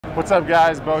What's up,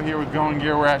 guys? Bo here with Going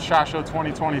Gear. We're at SHOT Show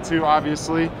 2022,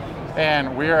 obviously,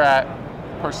 and we are at,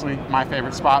 personally, my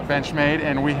favorite spot, BENCHMADE,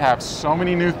 and we have so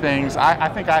many new things. I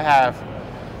think I have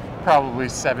probably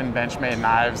 7 BENCHMADE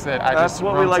knives that I That's just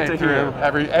what we like rotate to hear.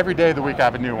 through. Every day of the week I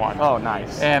have a new one. Oh,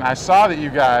 nice. And I saw that you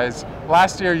guys,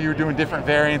 last year you were doing different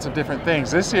variants of different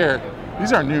things. This year,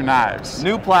 these are new knives.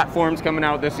 New platforms coming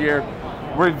out this year.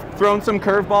 We've thrown some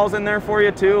curveballs in there for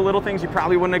you too, little things you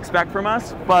probably wouldn't expect from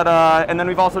us. But and then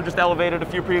we've also just elevated a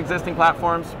few pre-existing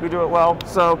platforms. We do it well.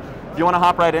 So if you want to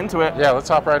hop right into it, Yeah, let's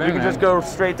hop right in. you can just go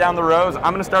straight down the rows. I'm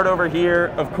going to start over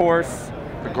here, of course.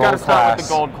 The gold Got to start with class.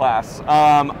 the gold class.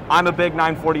 I'm a big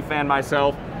 940 fan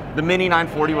myself. The mini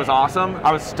 940 was awesome.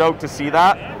 I was stoked to see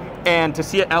that, and to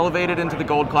see it elevated into the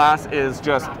gold class is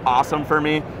just awesome for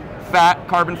me. Fat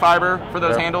carbon fiber for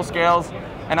those Yep. handle scales.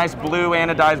 A nice blue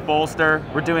anodized bolster.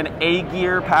 We're doing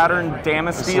A-gear pattern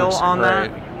Damasteel looks on great.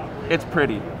 that. It's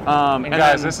pretty. And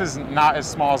guys, then- this is not as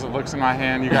small as it looks in my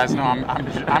hand. You guys know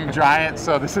I'm giant,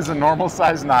 so this is a normal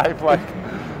size knife. Like,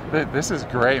 this is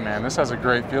great, man. This has a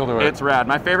great feel to it. It's rad.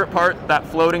 My favorite part, that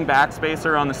floating back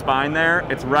spacer on the spine there.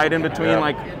 It's right in between Yep.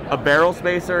 like a barrel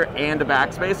spacer and a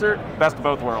back spacer. Best of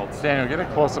both worlds. Daniel, get a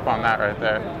close up on that right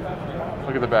there.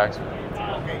 Look at the back.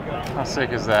 How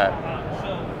sick is that?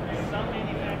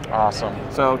 Awesome.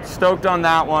 So stoked on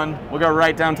that one. We'll go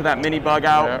right down to that mini bug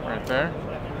out. Yeah, right there.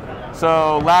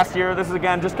 So last year, this is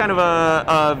again just kind of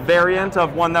a variant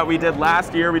of one that we did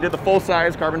last year. We did the full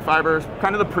size carbon fiber,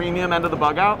 kind of the premium end of the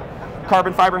bug out.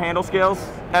 Carbon fiber handle scales,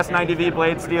 S90V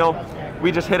blade steel.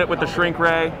 We just hit it with the shrink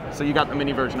ray, so you got the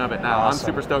mini version of it now. Awesome. I'm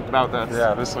super stoked about this.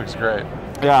 Yeah, this looks great.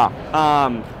 Yeah.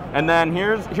 And then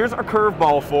here's our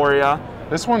curveball for you.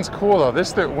 This one's cool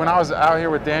though. When I was out here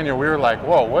with Daniel, we were like,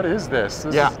 whoa, what is this?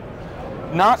 This Yeah. is-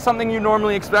 Not something you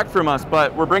normally expect from us,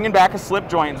 but we're bringing back a slip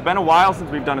joint. It's been a while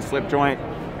since we've done a slip joint,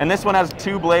 and this one has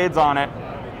 2 blades on it.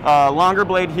 Longer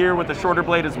blade here with the shorter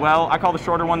blade as well. I call the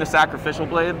shorter one the sacrificial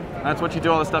blade. That's what you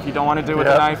do all the stuff you don't want to do with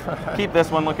Yep. a knife. Keep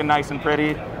this one looking nice and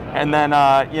pretty. And then,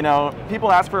 you know, people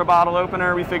ask for a bottle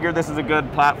opener. We figured this is a good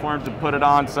platform to put it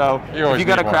on. So You if always you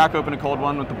got to need one. crack open a cold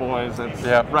one with the boys, it's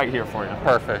Yep. right here for you.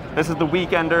 Perfect. This is the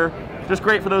Weekender. Just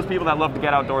great for those people that love to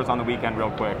get outdoors on the weekend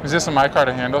real quick. Is this a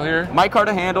micarta handle here?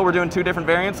 Micarta handle, we're doing 2 different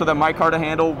variants. So the micarta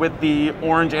handle with the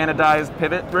orange anodized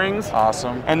pivot rings.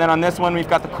 Awesome. And then on this one, we've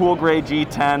got the cool gray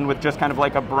G10 with just kind of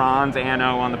like a bronze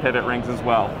ano on the pivot rings as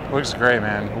well. Looks great,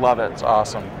 man. Love it. It's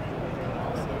awesome.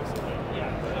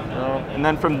 And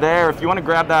then from there, if you want to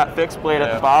grab that fixed blade at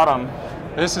Yeah. the bottom,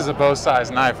 This is a bow size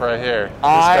knife right here. This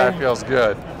I- guy feels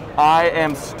good. I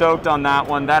am stoked on that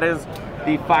one. That is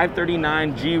the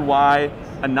 539 GY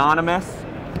Anonymous.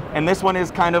 And this one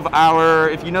is kind of our,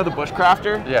 if you know the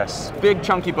Bushcrafter, Yes. big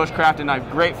chunky bushcrafting knife,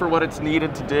 great for what it's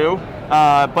needed to do.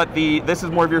 But this is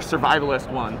more of your survivalist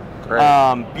one.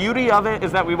 Great. Beauty of it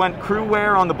is that we went crew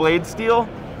wear on the blade steel,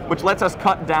 which lets us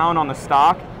cut down on the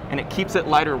stock, and it keeps it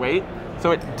lighter weight.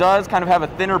 So it does kind of have a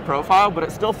thinner profile, but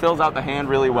it still fills out the hand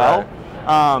really well.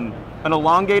 An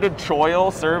elongated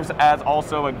choil serves as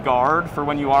also a guard for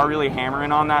when you are really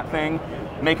hammering on that thing,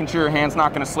 making sure your hand's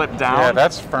not going to slip down. Yeah,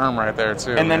 that's firm right there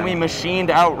too. And then man. we machined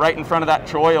out right in front of that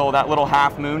choil, that little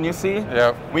half moon you see.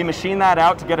 Yep. We machined that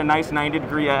out to get a nice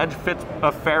 90-degree edge, fits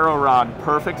a ferro rod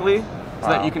perfectly, so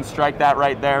that Wow. you can strike that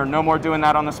right there. No more doing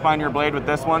that on the spine of your blade with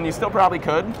this one. You still probably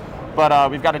could,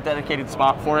 but we've got a dedicated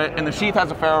spot for it. And the sheath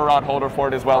has a ferro rod holder for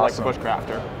it as well, Awesome. like the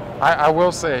Bushcrafter. I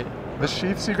will say, the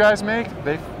sheaths you guys make,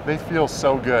 they feel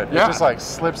so good. Yeah. It just like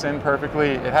slips in perfectly.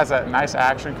 It has that nice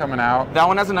action coming out. That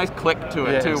one has a nice click to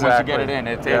it Yeah, too once exactly. you get it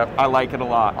in. Yep. I like it a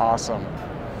lot. Awesome.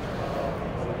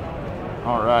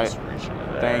 All right. Just reach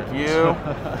into there. Thank you.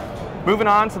 Moving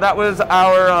on, so that was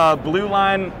our blue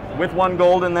line with 1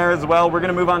 gold in there as well. We're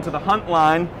gonna move on to the hunt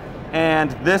line,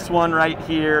 and this one right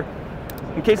here.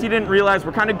 In case you didn't realize,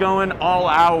 we're kind of going all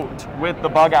out with the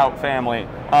bug out family.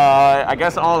 I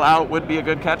guess all out would be a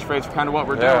good catchphrase for kind of what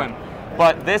we're Yeah. doing.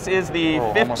 But this is the Oh,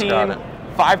 almost got 15 it.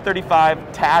 535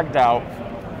 tagged out.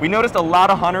 We noticed a lot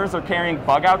of hunters are carrying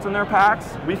bug outs in their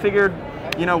packs. We figured,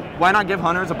 you know, why not give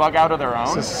hunters a bug out of their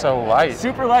own? This is so light.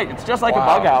 Super light. It's just like Wow. a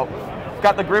bug out.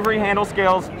 Got the Grivery handle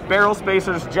scales, barrel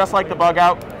spacers, just like the bug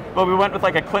out, but we went with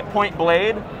like a clip point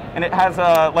blade, and it has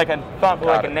like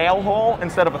a nail hole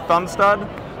instead of a thumb stud.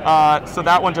 So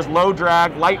that one just low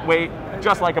drag, lightweight,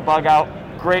 just like a bug out.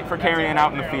 Great for carrying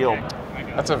out in the field.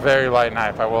 That's a very light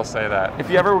knife, I will say that.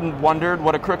 If you ever wondered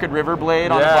what a crooked river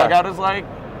blade on a Yeah. bug out is like,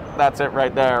 that's it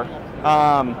right there.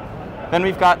 Then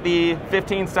we've got the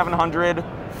 15700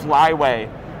 Flyway.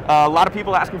 A lot of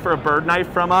people asking for a bird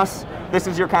knife from us. This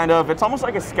is your kind of, it's almost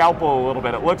like a scalpel a little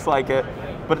bit. It looks like it,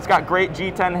 but it's got great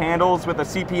G10 handles with a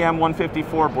CPM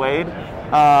 154 blade.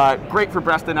 Great for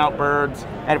breasting out birds,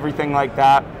 everything like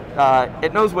that.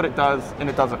 It knows what it does, and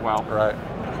it does it well. Right.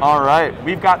 All right,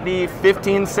 we've got the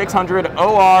 15600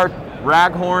 OR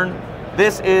Raghorn.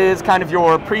 This is kind of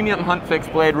your premium hunt fix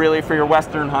blade, really, for your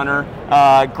Western hunter.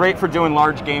 Great for doing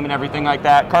large game and everything like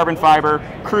that. Carbon fiber,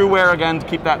 crew wear again to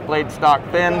keep that blade stock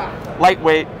thin,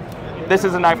 lightweight. This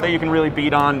is a knife that you can really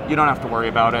beat on. You don't have to worry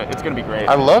about it. It's going to be great.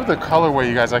 I love the colorway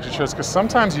you guys actually chose, because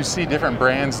sometimes you see different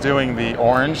brands doing the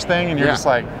orange thing, and you're just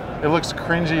like, it looks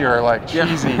cringy or like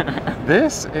cheesy.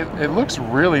 This, it looks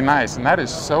really nice, and that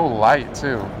is so light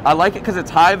too. I like it because it's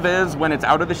high vis when it's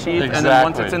out of the sheath, and then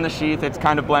once it's in the sheath, it's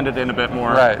kind of blended in a bit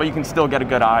more, but you can still get a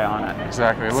good eye on it.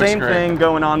 Exactly, it looks Same great. thing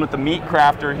going on with the Meat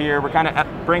Crafter here. We're kind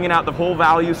of bringing out the whole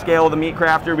value scale of the Meat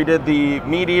Crafter. We did the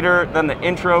Meat Eater, then the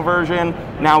intro version.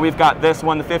 Now we've got this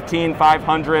one, the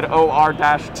 15500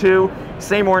 OR-2,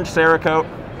 same orange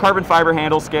Cerakote, carbon fiber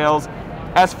handle scales,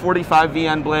 S45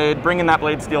 VN blade, bringing that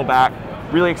blade steel back.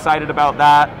 Really excited about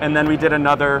that. And then we did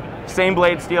another same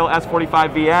blade steel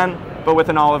S45 VN, but with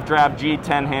an olive drab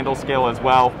G10 handle scale as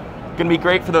well. Gonna be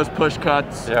great for those push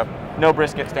cuts. Yep. No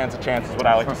brisket stands a chance is what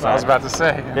I like to say. I was about to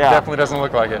say, it definitely doesn't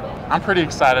look like it. I'm pretty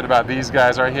excited about these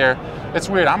guys right here. It's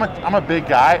weird, I'm a big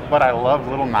guy, but I love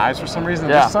little knives for some reason.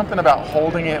 There's something about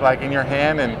holding it like in your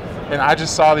hand, and I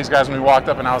just saw these guys when we walked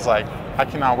up, and I was like, I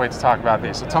cannot wait to talk about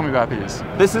these. So tell me about these.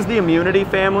 This is the Immunity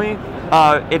family.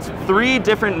 It's 3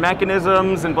 different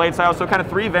mechanisms and blade styles, so kind of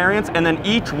 3 variants, and then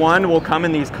each one will come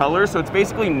in these colors. So it's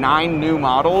basically 9 new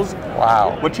models.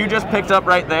 Wow. What you just picked up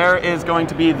right there is going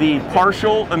to be the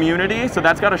partial Immunity. So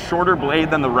that's got a shorter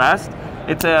blade than the rest.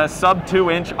 It's a sub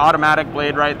 2-inch automatic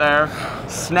blade right there.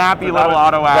 Snappy little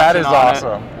auto action. That is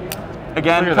awesome.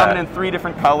 Again, coming in 3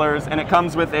 different colors, and it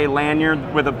comes with a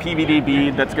lanyard with a PVD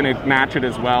bead that's going to match it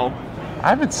as well. I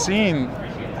haven't seen,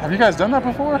 have you guys done that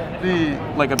before?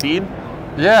 Like a bead?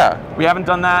 Yeah. We haven't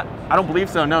done that. I don't believe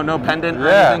so. No pendant or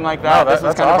anything like that. No, this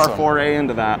is kind of our foray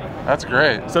into that. That's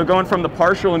great. So going from the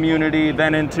partial Immunity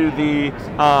then into the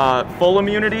full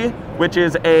Immunity, which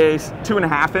is a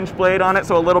 2.5-inch blade on it,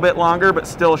 so a little bit longer, but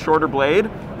still a shorter blade.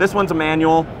 This one's a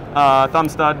manual. Thumb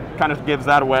stud kind of gives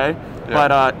that away.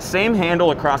 But same handle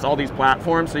across all these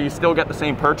platforms, so you still get the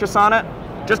same purchase on it.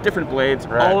 Just different blades.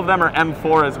 All of them are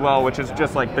M4 as well, which is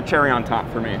just like the cherry on top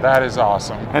for me. That is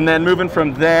awesome. And then moving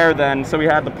from there then, so we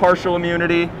had the partial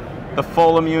Immunity, the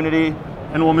full Immunity,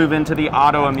 and we'll move into the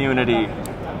auto Immunity.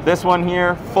 This one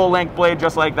here, full length blade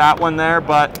just like that one there,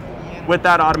 but with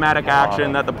that automatic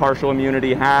action that the partial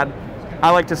Immunity had. I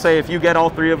like to say if you get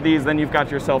all 3 of these, then you've got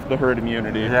yourself the herd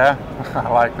immunity. Yeah, I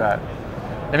like that.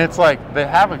 And it's like, they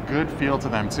have a good feel to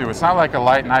them too. It's not like a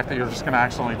light knife that you're just gonna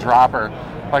accidentally drop, or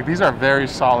like, these are very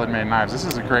solid made knives. This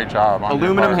is a great job on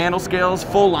aluminum handle scales,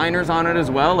 full liners on it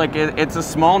as well. Like it's a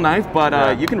small knife,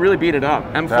 but you can really beat it up.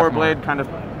 M4 blade kind of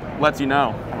lets you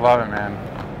know. I love it, man.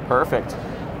 Perfect.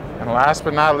 And last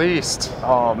but not least.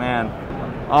 Oh man.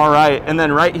 All right, and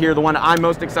then right here, the one I'm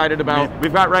most excited about,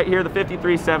 we've got right here the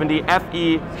 5370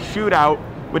 FE Shootout,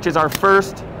 which is our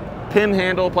first PIM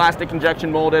handle, plastic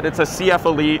injection molded. It's a CF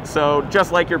Elite, so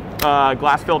just like your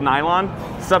glass-filled nylon,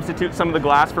 substitute some of the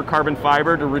glass for carbon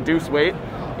fiber to reduce weight,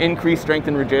 increase strength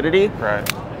and rigidity. Right.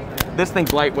 This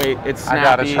thing's lightweight, it's snappy. I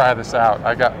gotta try this out.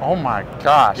 Oh my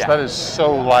gosh, that is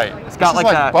so light. It's got like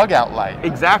that bug out light.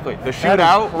 Exactly. The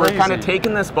Shootout, we're kind of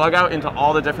taking this bug out into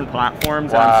all the different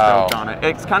platforms, and I'm stoked on it.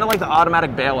 It's kind of like the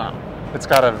automatic bailout. It's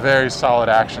got a very solid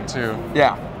action too.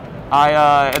 Yeah.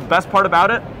 The best part about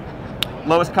it,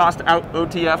 lowest cost out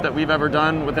OTF that we've ever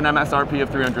done with an MSRP of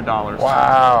 $300.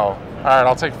 Wow. All right,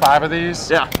 I'll take 5 of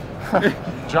these. Yeah.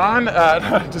 John,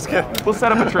 just kidding. We'll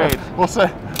set up a trade.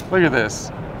 Look at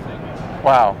this.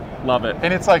 Wow. Love it.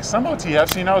 And it's like some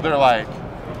OTFs, you know,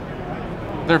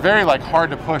 they're very like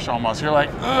hard to push almost. You're like,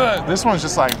 ugh. This one's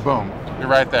just like, boom, you're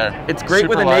right there. It's great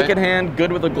with a naked hand,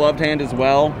 good with a gloved hand as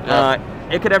well.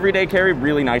 It could everyday carry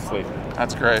really nicely.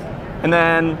 That's great. And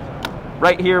then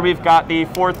right here we've got the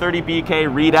 430 BK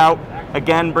readout.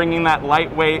 Again, bringing that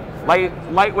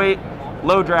lightweight,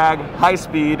 low drag, high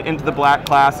speed into the black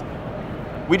class.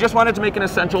 We just wanted to make an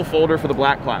essential folder for the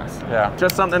black class. Yeah.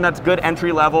 Just something that's good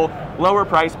entry level, lower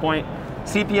price point.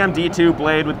 CPM D2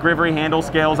 blade with Grivery handle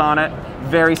scales on it.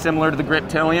 Very similar to the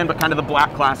Griptilian, but kind of the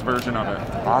black class version of it.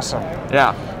 Awesome.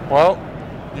 Yeah. Well,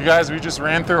 you guys, we just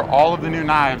ran through all of the new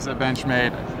knives that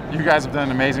BenchMade. You guys have done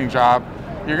an amazing job.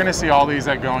 You're gonna see all these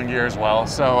at Going Gear as well.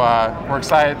 So we're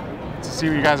excited to see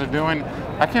what you guys are doing.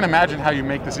 I can't imagine how you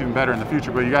make this even better in the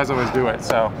future, but you guys always do it.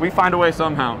 So we find a way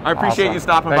somehow. I appreciate you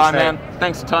stopping by, man.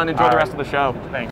 Thanks a ton. Enjoy the rest of the show. Thanks.